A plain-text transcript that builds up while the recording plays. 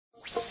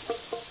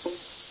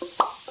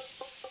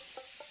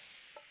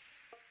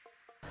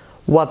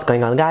What's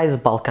going on, guys?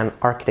 Balkan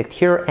Architect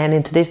here, and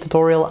in today's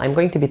tutorial I'm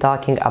going to be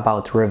talking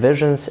about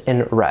revisions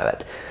in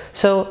Revit.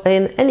 So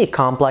in any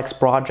complex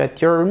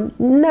project you're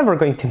never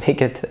going to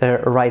make it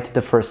right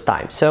the first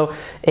time. So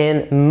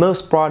in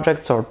most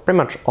projects, or pretty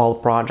much all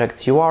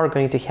projects, you are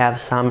going to have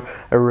some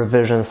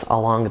revisions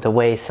along the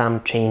way,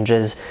 some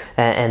changes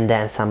and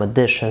then some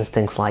additions,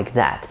 things like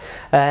that.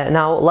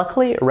 Now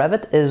luckily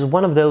Revit is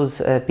one of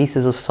those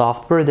pieces of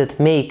software that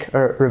make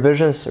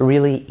revisions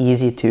really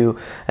easy to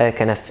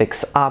kind of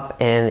fix up,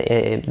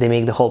 and they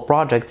make the whole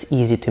project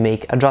easy to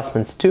make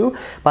adjustments to.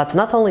 But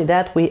not only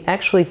that, we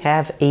actually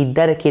have a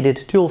dedicated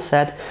tool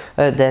set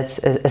that's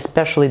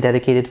especially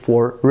dedicated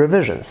for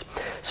revisions.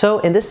 So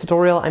in this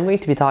tutorial I'm going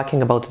to be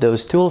talking about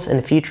those tools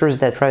and features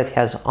that Revit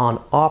has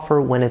on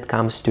offer when it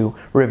comes to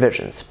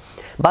revisions.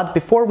 But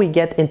before we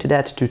get into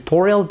that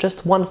tutorial,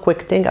 just one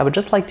quick thing. I would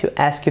just like to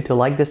ask you to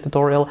like this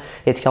tutorial.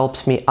 It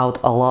helps me out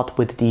a lot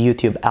with the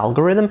YouTube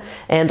algorithm.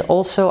 And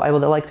also I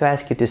would like to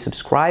ask you to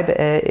subscribe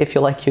if you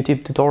like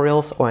YouTube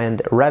tutorials,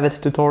 and Revit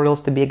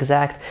tutorials to be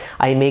exact.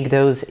 I make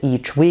those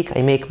each week.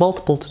 I make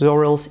multiple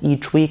tutorials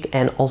each week,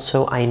 and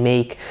also I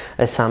make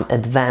some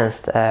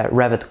advanced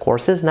Revit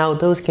courses. Now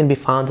those can be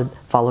found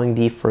following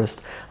the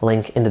first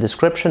link in the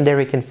description. There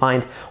you can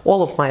find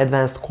all of my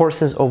advanced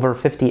courses, over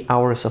 50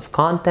 hours of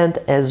content,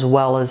 as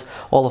well as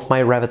all of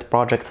my Revit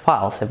project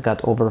files. I've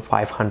got over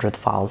 500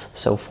 files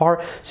so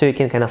far, so you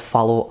can kind of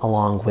follow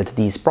along with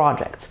these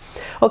projects.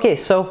 Okay,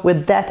 so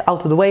with that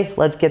out of the way,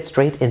 let's get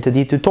straight into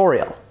the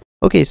tutorial.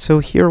 Okay, so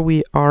here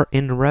we are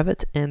in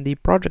Revit, and the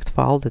project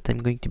file that I'm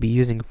going to be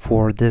using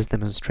for this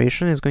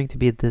demonstration is going to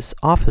be this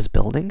office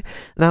building.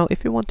 Now,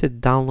 if you want to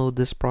download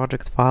this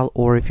project file,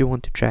 or if you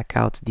want to check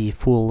out the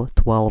full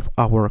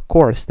 12-hour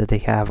course that I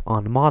have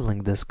on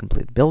modeling this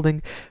complete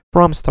building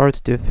from start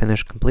to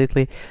finish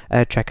completely,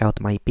 check out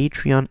my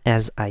Patreon,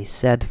 as I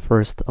said,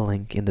 first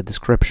link in the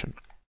description.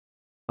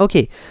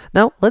 Okay,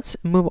 now let's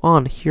move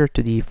on here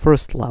to the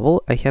first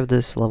level. I have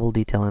this level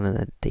detail and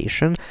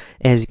annotation.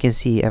 As you can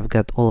see, I've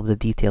got all of the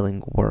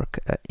detailing work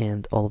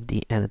and all of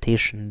the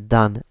annotation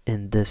done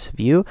in this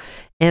view.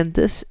 And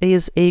this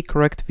is a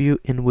correct view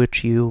in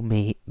which you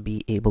may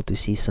be able to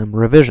see some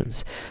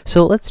revisions.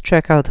 So let's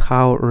check out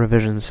how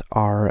revisions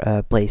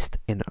are placed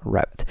in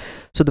Revit.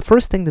 So the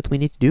first thing that we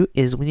need to do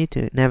is we need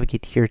to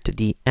navigate here to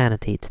the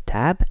Annotate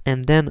tab,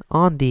 and then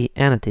on the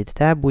Annotate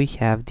tab we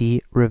have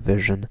the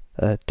Revision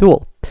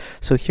tool.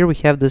 So here we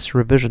have this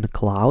revision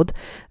cloud.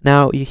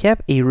 Now you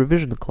have a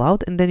revision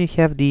cloud, and then you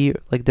have the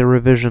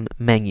revision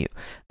menu.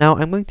 Now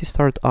I'm going to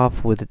start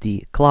off with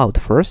the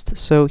cloud first.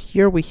 So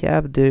here we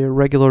have the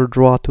regular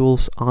draw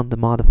tools on the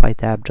modify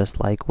tab, just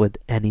like with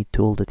any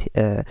tool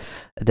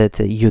that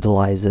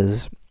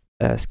utilizes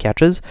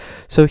sketches.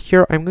 So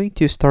here I'm going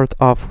to start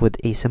off with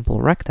a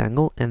simple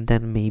rectangle, and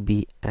then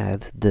maybe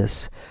add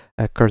this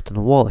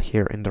curtain wall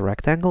here in the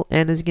rectangle.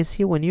 And as you can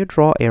see, when you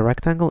draw a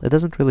rectangle, it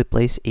doesn't really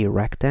place a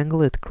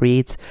rectangle, it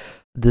creates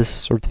this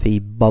sort of a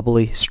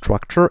bubbly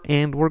structure,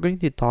 and we're going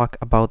to talk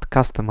about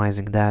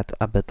customizing that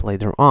a bit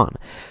later on.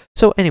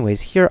 So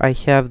anyways, here I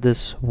have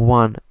this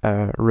one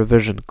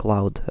revision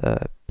cloud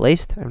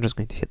placed. I'm just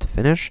going to hit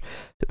finish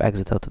to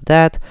exit out of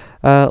that.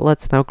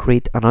 Let's now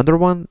create another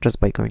one just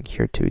by going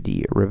here to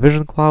the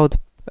revision cloud.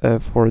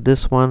 For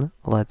this one,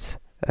 let's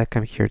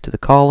come here to the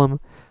column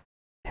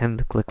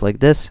and click like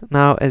this.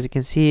 Now as you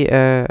can see,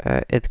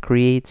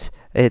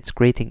 it's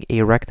creating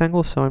a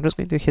rectangle, so I'm just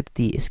going to hit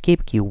the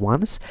escape key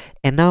once,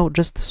 and now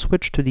just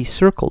switch to the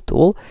circle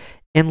tool,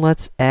 and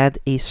let's add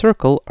a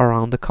circle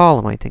around the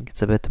column. I think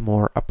it's a bit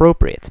more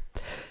appropriate.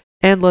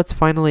 And let's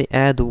finally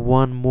add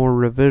one more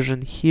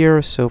revision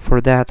here. So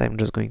for that I'm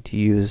just going to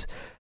use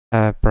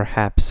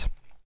perhaps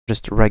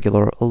just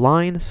regular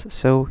lines.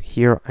 So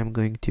here I'm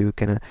going to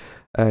kind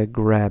of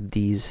grab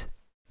these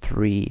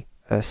three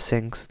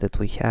sinks that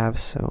we have,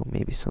 so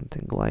maybe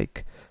something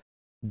like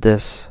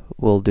this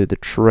will do the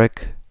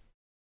trick.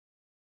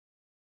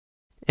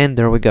 And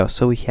there we go.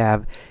 So we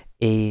have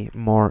a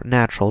more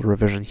natural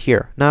revision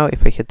here. Now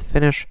if I hit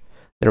finish,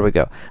 there we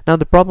go. Now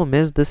the problem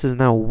is this is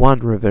now one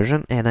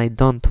revision, and I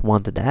don't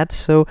want that.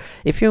 So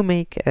if you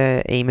make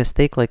a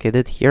mistake like I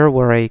did here,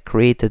 where I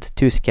created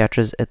two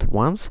sketches at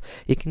once,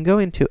 you can go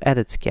into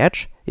Edit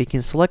Sketch, you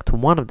can select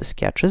one of the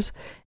sketches,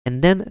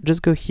 and then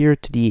just go here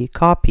to the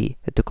copy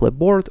to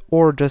clipboard,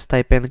 or just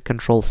type in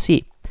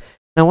Ctrl+C.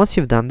 Now once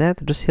you've done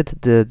that, just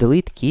hit the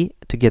delete key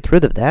to get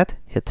rid of that,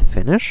 hit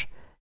finish,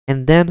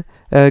 and then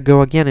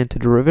go again into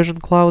the revision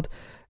cloud,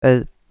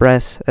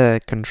 press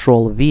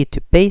Ctrl+V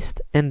to paste,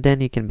 and then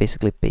you can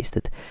basically paste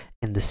it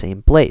in the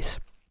same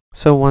place.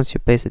 So once you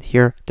paste it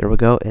here, there we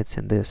go, it's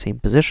in the same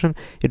position.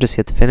 You just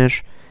hit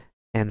finish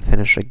and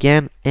finish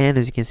again, and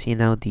as you can see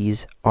now,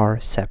 these are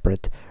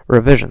separate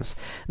revisions.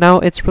 Now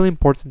it's really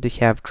important to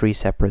have 3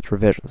 separate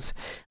revisions.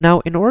 Now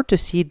in order to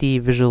see the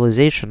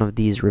visualization of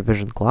these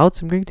revision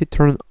clouds, I'm going to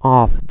turn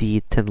off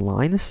the thin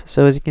lines.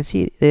 So as you can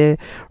see,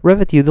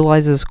 Revit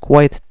utilizes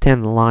quite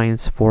thin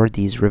lines for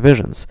these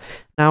revisions.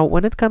 Now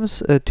when it comes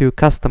to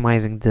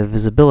customizing the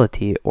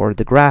visibility or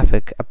the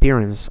graphic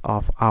appearance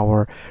of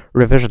our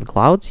revision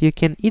clouds, you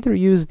can either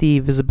use the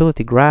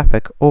visibility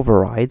graphic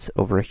overrides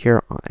over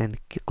here and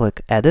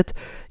click edit.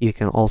 You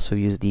can also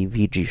use the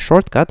VG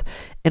shortcut,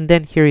 and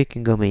then here you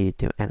can go maybe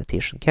to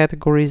annotation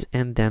categories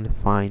and then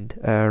find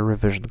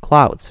revision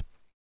clouds.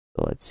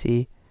 So let's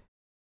see,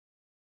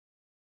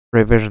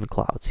 revision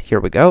clouds, here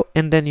we go,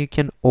 and then you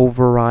can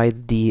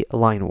override the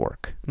line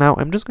work. Now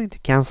I'm just going to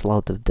cancel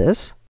out of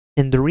this.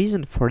 And the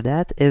reason for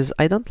that is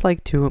I don't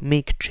like to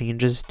make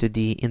changes to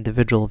the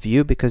individual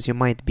view, because you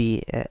might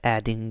be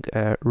adding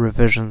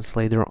revisions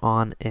later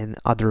on in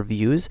other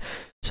views.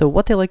 So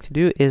what I like to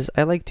do is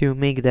I like to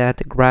make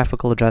that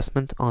graphical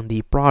adjustment on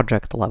the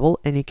project level,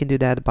 and you can do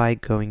that by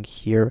going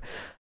here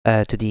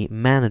to the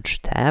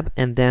Manage tab,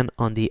 and then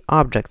on the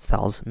Object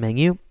Styles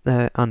menu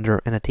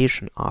under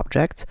Annotation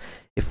Objects.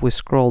 If we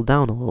scroll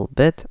down a little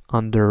bit,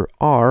 under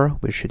R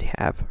we should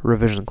have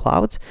Revision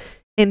Clouds.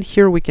 And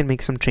here we can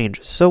make some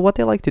changes. So what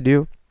I like to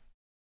do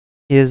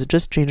is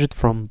just change it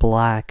from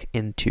black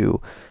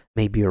into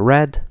maybe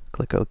red,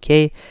 click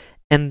OK,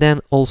 and then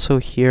also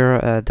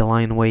here the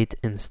line weight,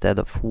 instead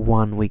of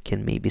 1 we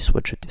can maybe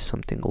switch it to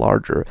something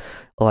larger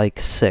like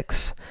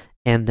 6,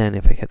 and then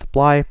if I hit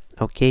apply,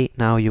 okay,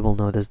 now you will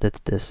notice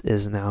that this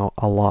is now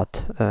a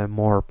lot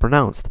more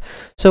pronounced.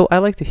 So I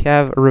like to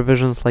have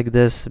revisions like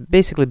this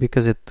basically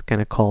because it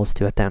kind of calls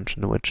to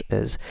attention, which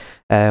is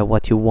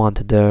what you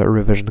want the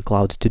revision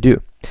cloud to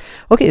do.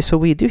 Okay, so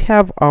we do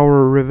have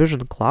our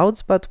revision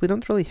clouds, but we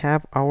don't really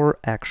have our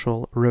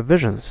actual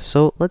revisions.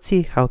 So let's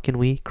see how can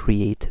we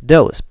create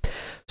those.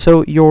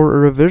 So your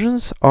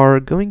revisions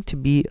are going to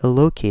be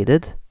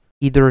located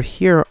either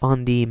here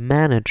on the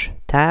Manage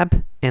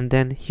tab, and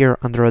then here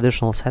under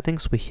Additional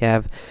Settings we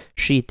have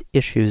Sheet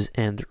Issues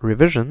and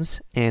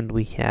Revisions, and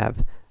we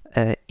have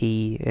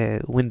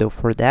a window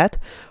for that.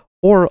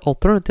 Or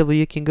alternatively,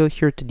 you can go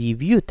here to the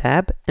View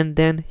tab, and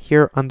then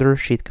here under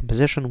Sheet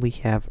Composition we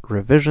have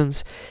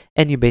Revisions,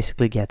 and you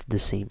basically get the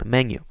same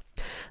menu.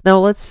 Now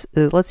let's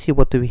see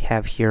what do we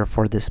have here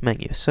for this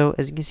menu. So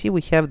as you can see,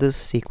 we have this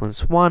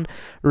sequence 1,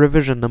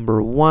 revision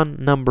number 1,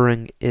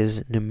 numbering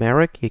is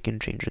numeric. You can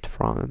change it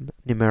from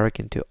numeric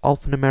into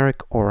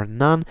alphanumeric or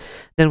none.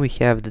 Then we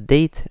have the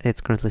date. It's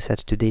currently set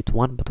to date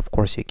 1, but of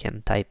course you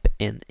can type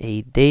in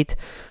a date.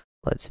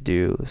 Let's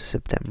do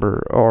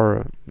September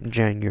or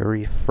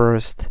January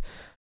 1st,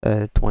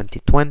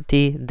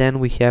 2020. Then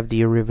we have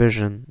the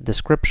revision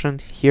description.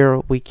 Here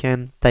we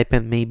can type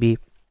in maybe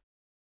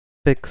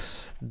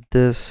fix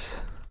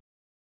this,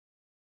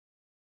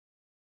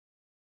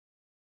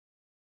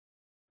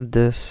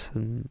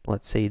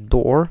 let's say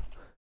door.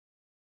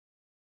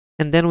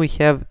 And then we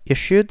have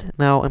issued.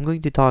 Now I'm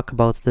going to talk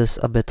about this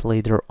a bit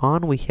later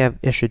on. We have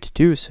issued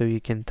to, so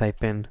you can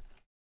type in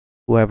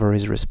whoever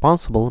is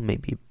responsible,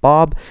 maybe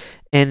Bob,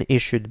 and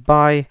issued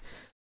by,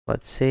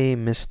 let's say,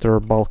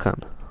 Mr.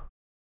 Balkan.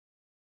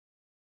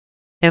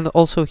 And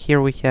also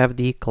here we have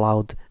the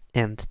cloud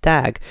and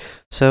tag,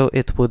 so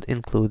it would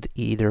include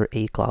either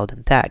a cloud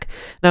and tag.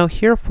 Now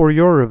here for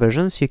your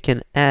revisions you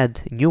can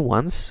add new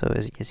ones. So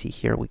as you can see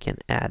here, we can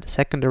add a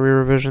secondary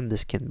revision.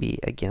 This can be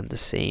again the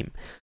same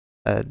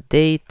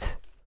date.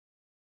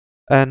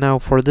 Now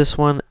for this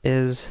one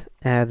is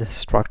add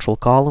structural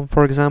column,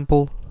 for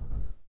example.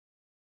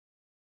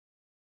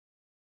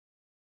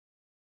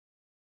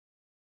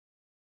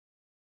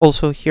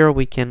 Also here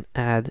we can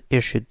add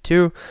issued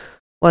to.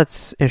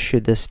 Let's issue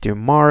this to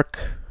Mark.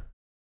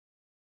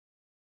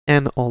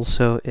 And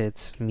also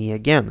it's me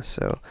again,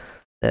 so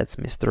that's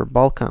Mr.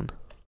 Balkan.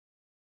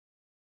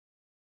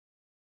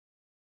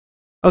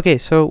 Okay,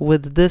 so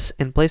with this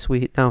in place,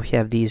 we now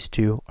have these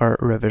two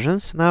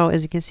revisions. Now,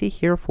 as you can see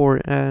here,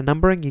 for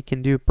numbering, you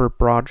can do per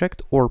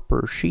project or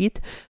per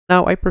sheet.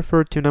 Now, I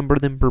prefer to number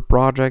them per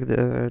project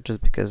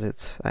just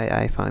because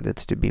I find it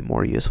to be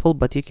more useful,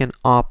 but you can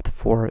opt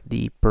for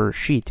the per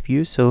sheet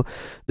view, so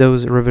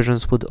those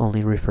revisions would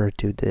only refer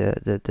to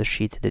the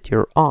sheet that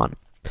you're on.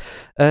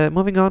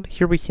 Moving on,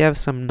 here we have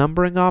some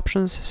numbering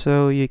options,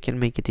 so you can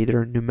make it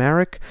either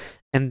numeric,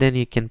 and then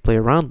you can play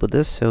around with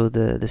this, so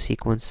the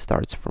sequence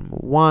starts from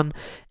 1,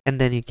 and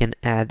then you can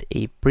add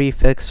a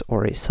prefix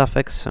or a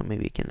suffix, so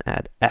maybe you can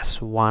add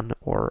S1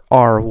 or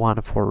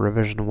R1 for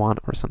revision 1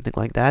 or something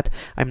like that.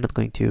 I'm not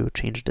going to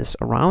change this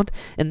around.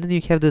 And then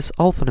you have this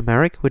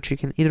alphanumeric, which you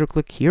can either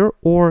click here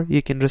or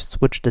you can just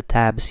switch the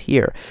tabs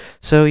here.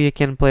 So you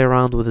can play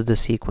around with the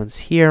sequence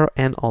here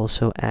and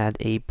also add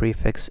a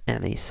prefix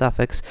and a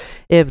suffix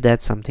if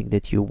that's something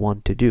that you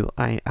want to do.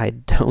 I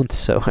don't,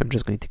 so I'm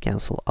just going to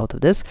cancel out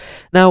of this.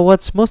 Now,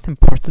 what's most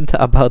important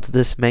about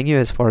this menu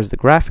as far as the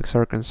graphics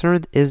are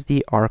concerned is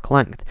the arc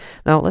length.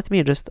 Now let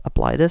me just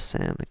apply this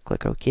and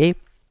click OK.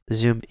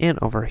 zoom in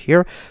over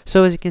here.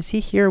 So as you can see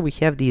here, we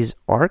have these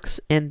arcs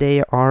and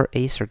they are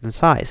a certain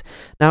size.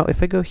 Now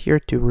if I go here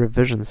to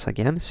revisions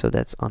again, so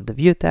that's on the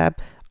view tab,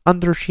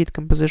 under sheet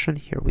composition,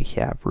 here we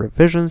have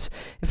revisions.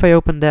 If I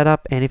open that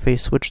up and if I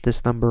switch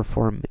this number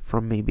from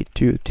maybe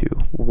 2 to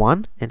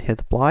 1 and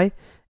hit apply,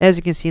 as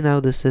you can see now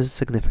this is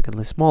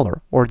significantly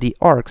smaller, or the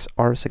arcs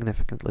are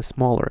significantly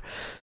smaller.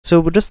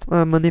 So just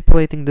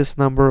manipulating this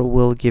number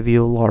will give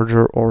you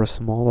larger or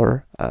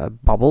smaller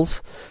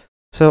bubbles.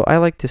 So I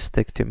like to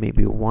stick to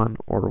maybe 1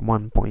 or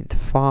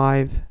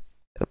 1.5,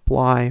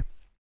 apply.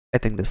 I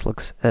think this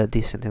looks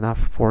decent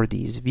enough for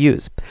these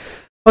views.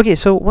 Okay,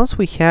 so once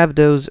we have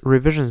those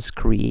revisions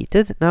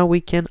created, now we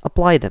can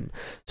apply them.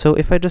 So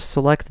if I just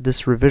select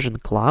this revision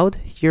cloud,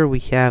 here we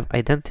have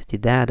identity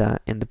data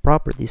in the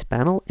properties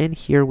panel, and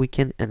here we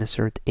can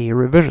insert a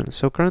revision.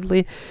 So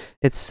currently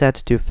it's set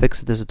to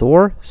fix this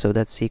door, so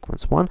that's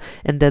sequence 1,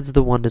 and that's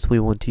the one that we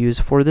want to use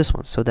for this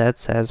one. So that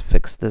says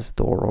fix this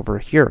door over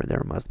here.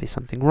 There must be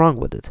something wrong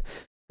with it.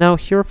 Now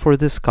here for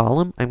this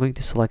column, I'm going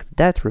to select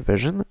that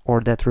revision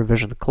or that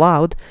revision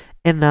cloud,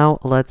 and now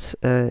let's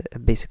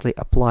basically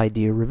apply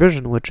the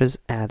revision, which is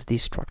add the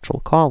structural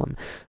column.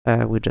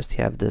 We just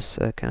have this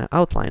kind of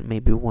outline.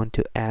 Maybe we want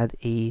to add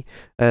a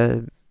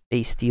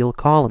steel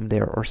column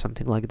there or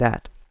something like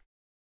that.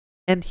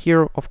 And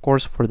here, of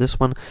course, for this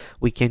one,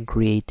 we can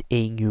create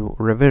a new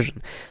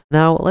revision.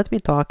 Now, let me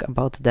talk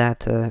about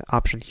that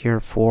option here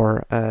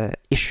for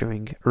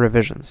issuing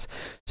revisions.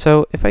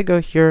 So if I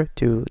go here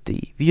to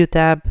the View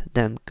tab,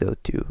 then go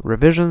to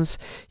Revisions,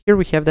 here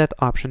we have that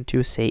option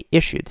to say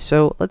Issued.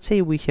 So let's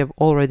say we have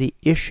already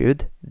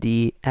issued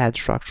the Add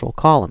Structural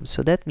Column.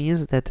 So that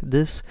means that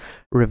this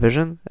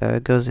revision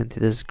goes into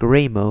this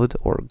gray mode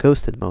or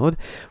ghosted mode,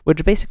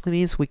 which basically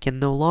means we can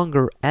no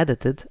longer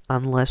edit it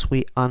unless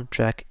we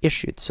uncheck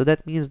Issued. So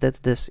that means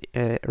that this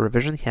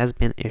revision has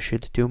been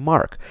issued to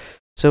Mark.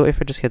 So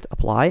if I just hit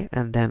Apply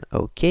and then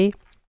OK,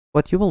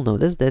 what you will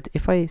notice that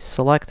if I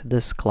select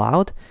this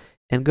cloud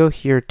and go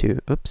here to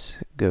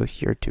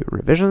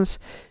Revisions,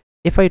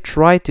 if I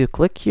try to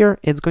click here,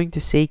 it's going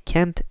to say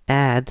can't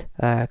add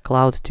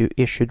cloud to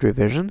issued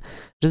revision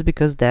just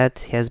because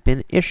that has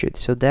been issued.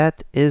 So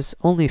that is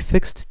only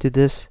fixed to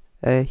this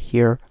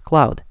here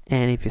cloud.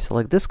 And if you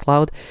select this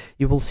cloud,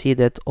 you will see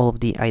that all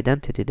of the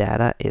identity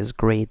data is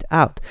grayed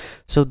out.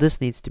 So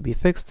this needs to be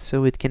fixed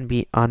so it can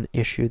be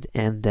unissued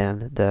and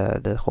then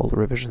the whole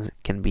revision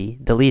can be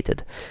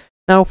deleted.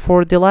 Now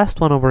for the last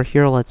one over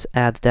here, let's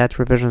add that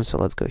revision. So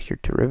let's go here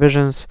to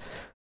Revisions.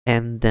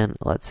 And then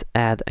let's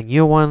add a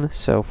new one.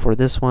 So for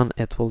this one,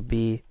 it will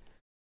be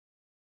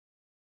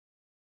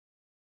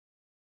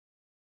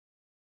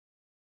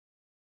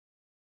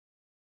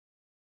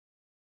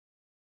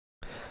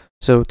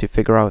so to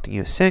figure out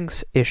new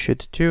sinks,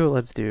 issued to,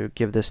 let's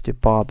give this to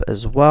Bob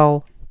as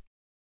well.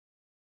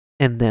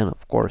 And then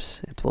of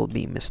course it will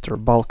be Mr.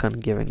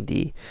 Balkan giving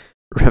the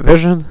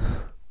revision.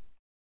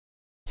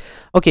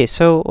 Okay,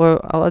 so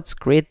let's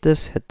create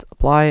this, hit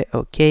apply,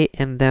 OK,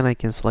 and then I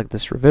can select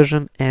this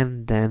revision,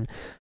 and then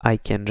I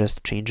can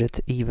just change it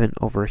even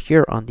over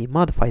here on the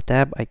Modify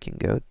tab. I can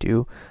go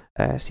to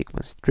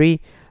Sequence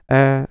 3,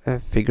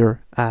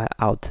 figure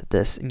out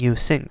this new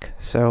sink.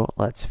 So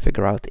let's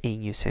figure out a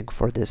new sink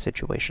for this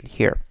situation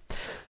here.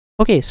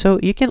 Okay, so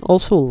you can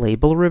also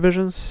label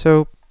revisions.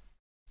 So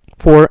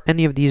for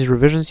any of these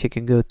revisions, you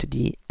can go to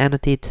the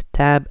Annotate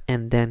tab,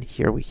 and then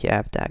here we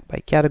have Tag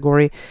by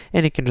Category,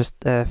 and you can just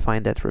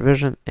find that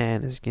revision,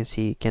 and as you can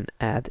see, you can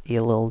add a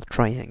little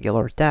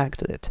triangular tag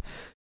to it.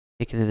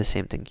 You can do the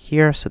same thing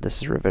here. So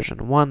this is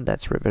revision 1,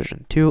 that's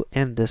revision 2,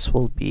 and this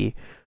will be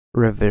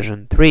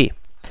revision 3.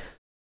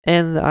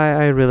 And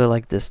I really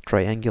like this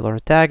triangular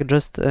tag.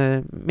 Just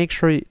make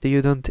sure that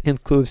you don't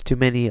include too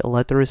many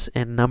letters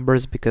and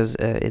numbers because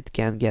it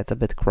can get a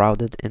bit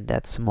crowded in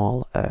that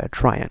small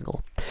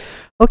triangle.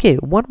 Okay,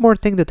 one more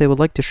thing that I would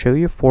like to show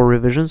you for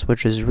revisions,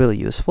 which is really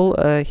useful,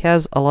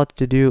 has a lot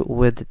to do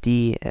with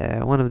the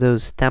one of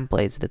those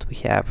templates that we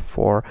have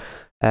for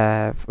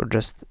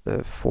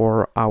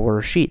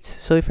our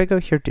sheets. So if I go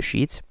here to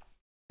Sheets,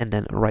 and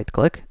then right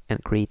click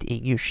and create a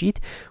new sheet,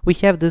 we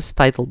have this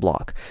title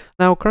block.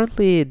 Now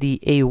currently the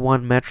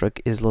A1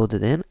 metric is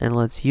loaded in, and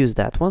let's use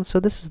that one. So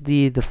this is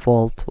the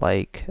default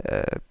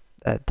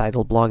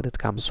title block that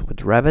comes with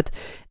Revit,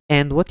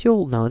 and what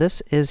you'll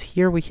notice is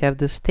here we have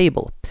this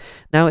table.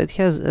 Now it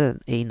has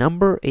a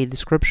number, a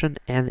description,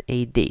 and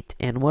a date.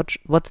 And what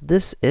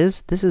this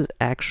is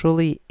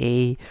actually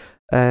a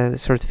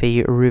sort of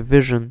a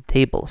revision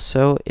table.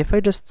 So if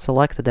I just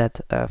select that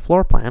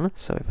floor plan,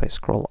 so if I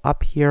scroll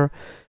up here,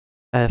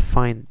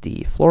 find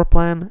the floor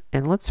plan,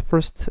 and let's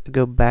first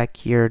go back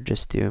here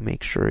just to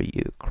make sure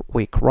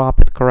we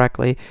crop it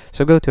correctly.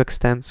 So go to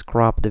Extents,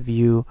 crop the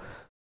view,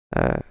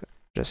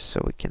 just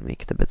so we can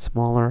make it a bit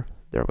smaller.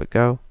 There we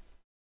go.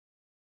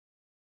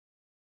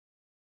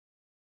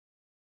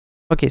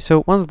 Okay,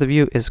 so once the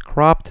view is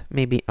cropped,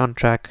 maybe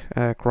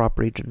uncheck crop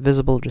region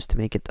visible just to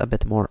make it a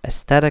bit more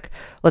aesthetic.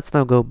 Let's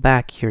now go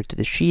back here to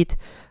the sheet,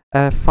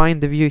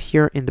 find the view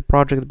here in the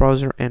project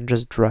browser and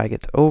just drag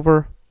it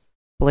over.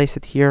 place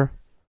it here.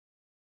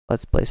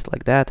 Let's place it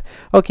like that.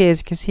 Okay, as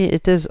you can see,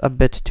 it is a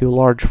bit too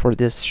large for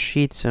this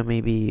sheet, so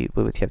maybe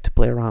we would have to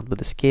play around with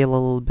the scale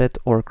a little bit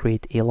or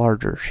create a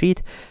larger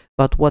sheet.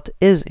 But what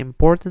is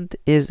important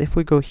is if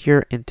we go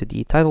here into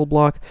the title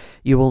block,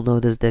 you will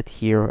notice that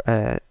here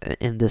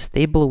in this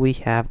table we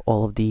have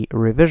all of the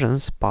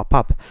revisions pop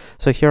up.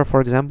 So here,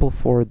 for example,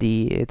 for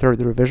the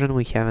third revision,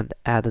 we haven't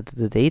added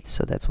the date,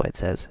 so that's why it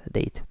says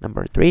date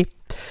number 3.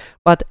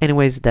 But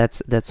anyways,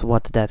 that's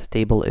what that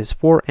table is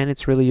for, and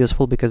it's really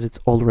useful because it's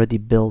already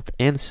built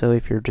in. So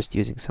if you're just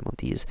using some of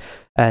these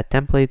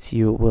templates,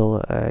 you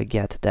will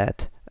get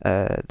that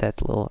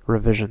little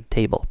revision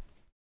table.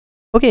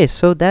 Okay,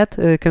 so that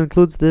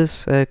concludes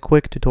this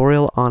quick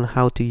tutorial on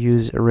how to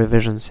use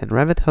revisions in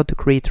Revit, how to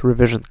create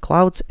revision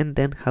clouds, and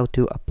then how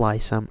to apply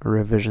some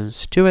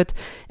revisions to it,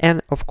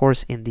 and of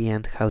course in the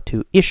end how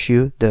to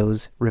issue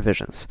those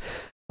revisions.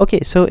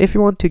 Okay, so if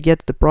you want to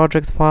get the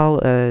project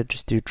file,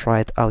 just to try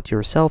it out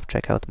yourself,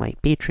 check out my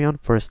Patreon,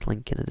 first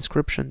link in the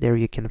description. There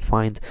you can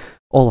find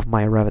all of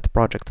my Revit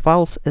project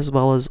files, as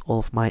well as all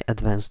of my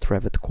advanced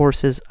Revit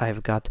courses.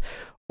 I've got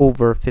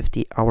over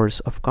 50 hours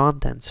of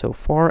content so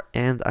far,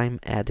 and I'm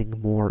adding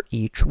more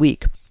each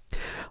week.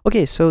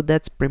 Okay, so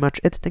that's pretty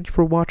much it. Thank you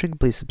for watching.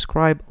 Please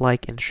subscribe,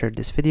 like, and share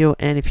this video.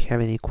 And if you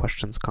have any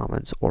questions,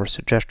 comments, or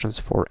suggestions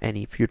for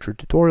any future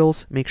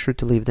tutorials, make sure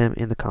to leave them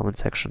in the comment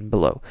section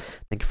below.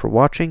 Thank you for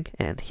watching,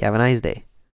 and have a nice day.